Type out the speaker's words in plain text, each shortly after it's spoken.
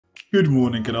Good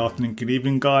morning, good afternoon, good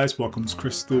evening guys, welcome to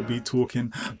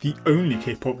Chrisstillbetalkin, the only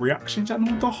K-pop reaction channel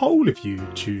on the whole of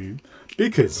YouTube.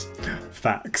 Because,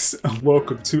 facts,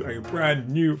 welcome to a brand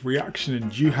new reaction,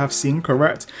 and you have seen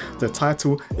correct, the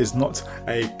title is not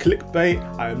a clickbait,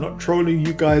 I am not trolling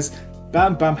you guys.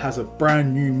 BamBam has a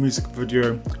brand new music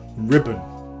video,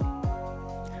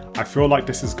 riBBon. I feel like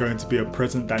this is going to be a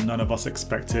present that none of us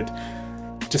expected.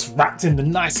 Just wrapped in the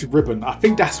nice ribbon. I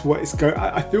think that's what it's going.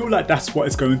 I feel like that's what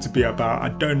it's going to be about. I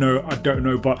don't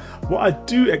know. But what I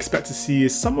do expect to see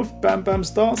is some of BamBam's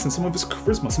dance and some of his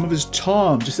charisma, some of his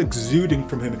charm, just exuding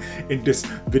from him in this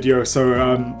video. So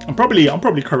I'm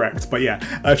probably correct. But yeah,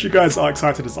 if you guys are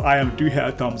excited as I am, do hit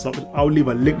a thumbs up. I'll leave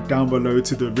a link down below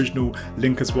to the original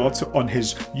link as well on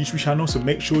his YouTube channel. So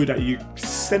make sure that you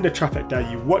send the traffic there.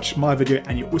 You watch my video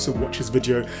and you also watch his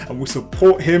video, and we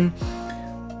support him.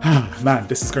 Man,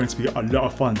 this is going to be a lot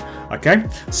of fun. Okay,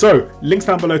 so links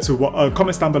down below to what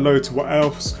comments down below to what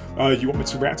else you want me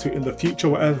to react to in the future,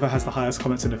 whatever has the highest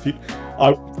comments in the future.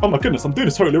 Oh my goodness, I'm doing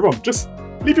this totally wrong. Just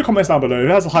leave your comments down below. If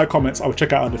it has the high comments, I will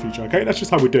check out in the future. Okay, that's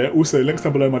just how we do it. Also, links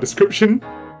down below in my description.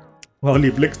 I'll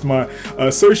leave links to my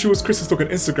socials, Chrisstillbetalkin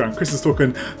Instagram,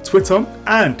 Chrisstillbetalkin Twitter,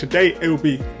 and today it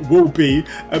will be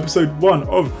episode 1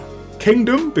 of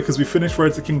Kingdom, because we finished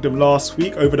Road to Kingdom last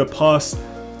week. Over the past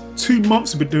 2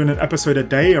 months we've been doing an episode a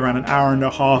day, around an hour and a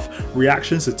half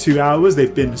reactions, so 2 hours.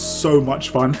 They've been so much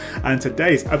fun, and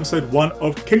today is episode 1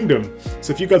 of Kingdom.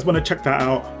 So if you guys want to check that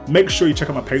out, make sure you check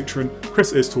out my Patreon,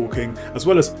 Chris Is Talking, as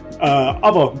well as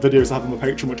other videos I have on my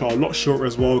Patreon which are a lot shorter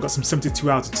as well. We've got some 72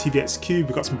 hours of TVXQ,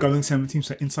 we've got some Going 17,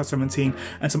 so Inside 17,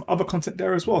 and some other content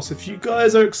there as well. So if you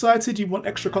guys are excited, you want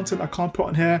extra content I can't put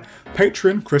on here,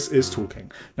 Patreon, Chris Is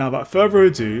Talking. Now without further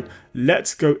ado,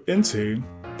 let's go into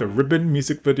the riBBon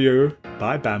music video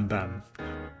by BamBam.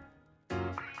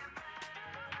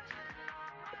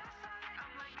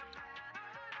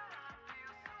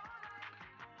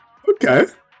 Okay,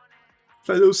 it's like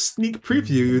a little sneak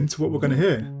preview into what we're gonna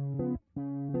hear.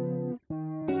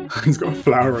 He's got a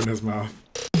flower in his mouth.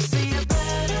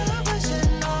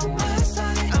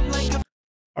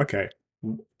 Okay.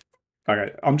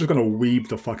 Okay, I'm just gonna weeb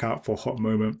the fuck out for a hot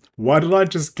moment. Why did I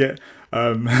just get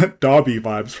Darby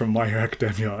vibes from My Hero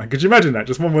Academia? Could you imagine that?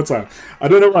 Just one more time. I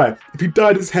don't know why. If he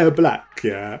dyed his hair black,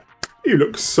 yeah, he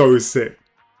looks so sick.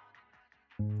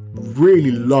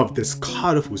 Really love this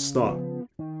colourful start.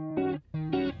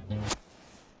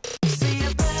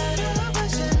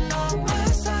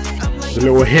 The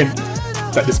little hint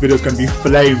that this video is gonna be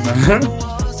flame, man.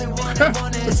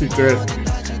 What's he doing?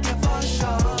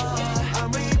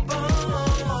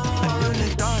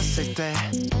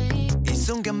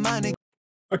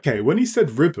 Okay, when he said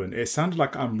riBBon, it sounded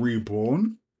like I'm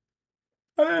reborn.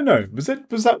 I don't know. Was that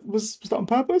on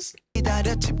purpose?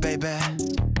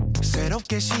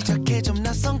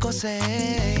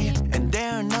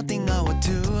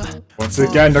 Once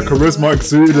again, the charisma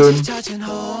exuding.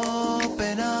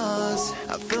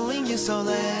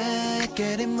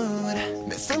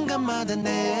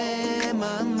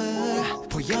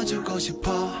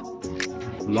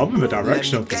 Loving the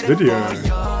direction of this video.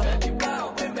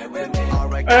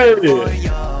 Hey!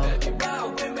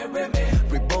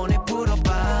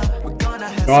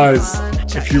 Guys,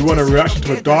 if you want a reaction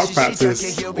to a dark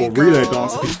practice or relay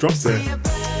dance if he drops it,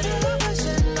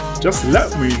 just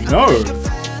let me know.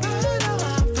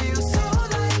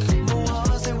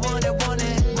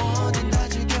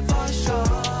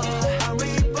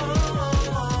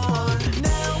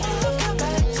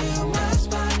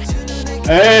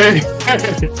 Hey!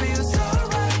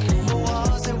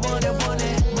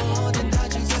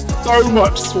 So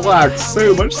much swag,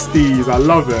 so much steez, I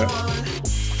love it.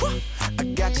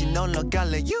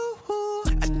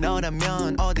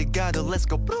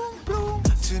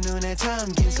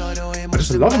 I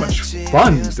just love how much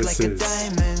fun this is.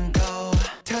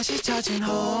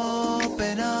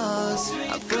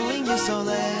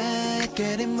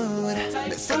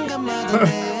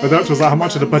 But that was like, how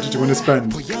much of the budget do you want to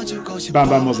spend?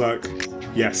 BamBam was like,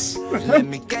 yes.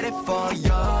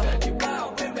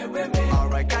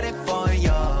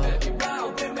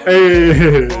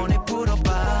 Hey.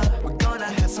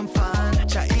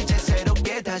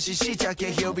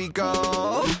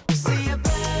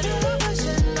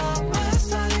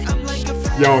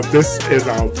 Yo, this is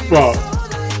a bop.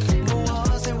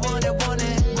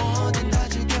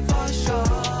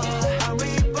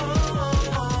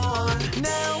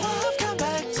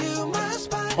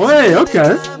 Oh, hey,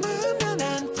 okay.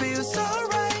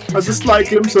 That's a slight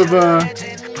glimpse of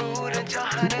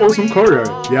awesome choreo.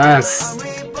 Yes.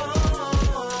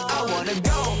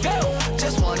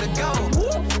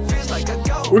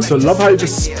 Also, love how you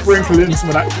just sprinkle in some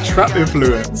of that trap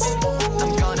influence.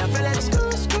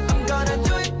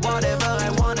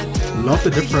 Love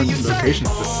the different locations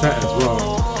of the set as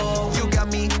well.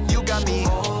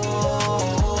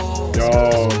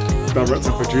 Yo, director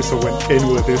and producer went in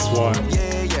with this one.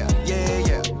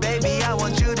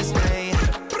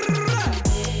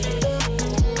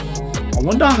 I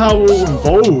wonder how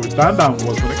involved BamBam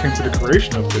was when it came to the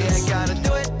creation of this.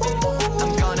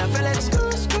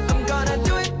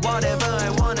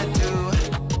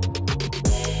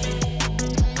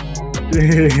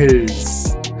 Jeez.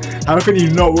 How can you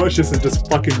not watch this and just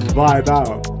fucking vibe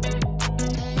out?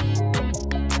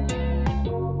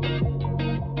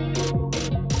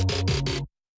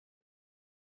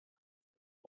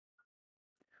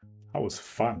 That was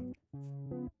fun.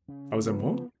 Oh, was there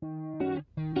more?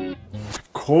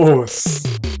 Of course.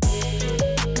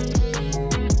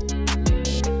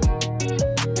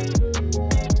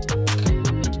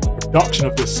 Production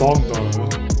of this song though.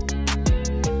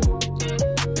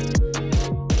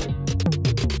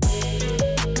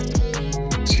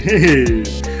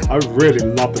 Jeez, I really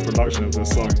love the production of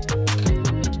this song.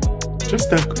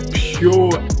 Just the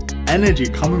pure energy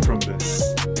coming from this.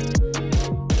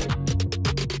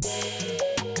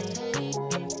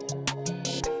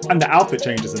 And the outfit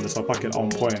changes in this are fucking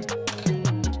on point.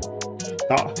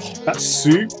 That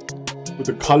suit with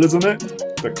the colours on it,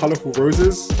 the colourful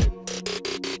roses.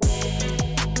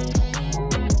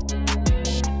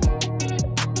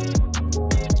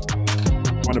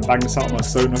 I want to bang this out on my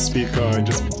Sonos speaker and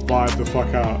just vibe the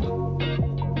fuck out.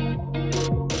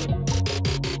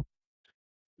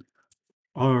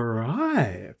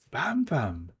 Alright,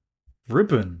 BamBam,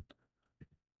 riBBon.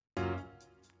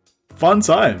 Fun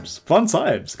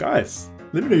times, guys.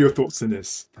 Let me know your thoughts on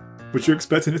this. Was you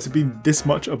expecting it to be this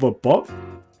much of a bop?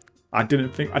 I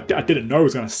didn't know it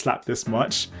was gonna slap this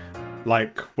much.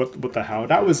 Like, what the hell?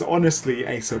 That was honestly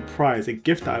a surprise, a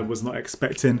gift that I was not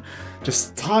expecting.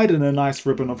 Just tied in a nice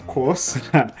ribbon, of course.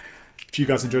 If you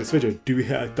guys enjoyed this video, do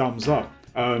hit a thumbs up.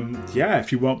 Yeah,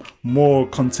 if you want more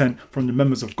content from the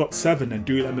members of GOT7, then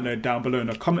do let me know down below in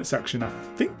the comment section. I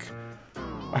think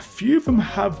a few of them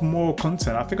have more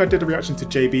content. I think I did a reaction to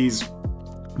JB's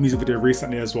music video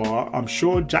recently as well. I'm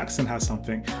sure Jackson has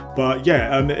something, but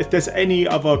yeah, if there's any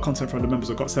other content from the members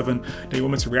of GOT7 that you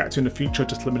want me to react to in the future,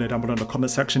 just let me know down below in the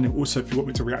comment section. And also, if you want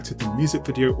me to react to the music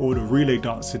video or the relay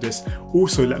dance to this,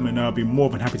 also let me know. I'll be more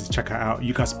than happy to check it out.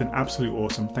 You guys have been absolutely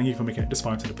awesome. Thank you for making it this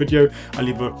far into the video. I'll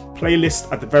leave a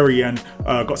playlist at the very end,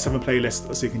 GOT7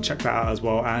 playlist, so you can check that out as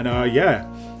well. And yeah,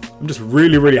 I'm just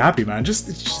really happy, man.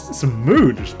 It's a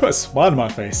mood. Just put a smile on my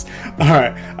face. All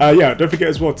right. Yeah, don't forget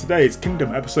as well, today is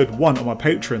Kingdom episode 1 on my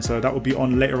Patreon, so that will be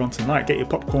on later on tonight. Get your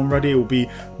popcorn ready. It will be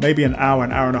maybe an hour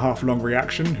and a half long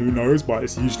reaction. Who knows? But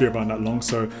it's usually around that long.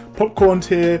 So popcorn's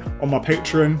here on my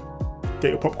Patreon. Get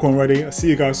your popcorn ready. I'll see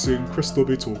you guys soon.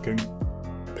 Chrisstillbetalkin.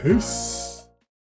 Peace.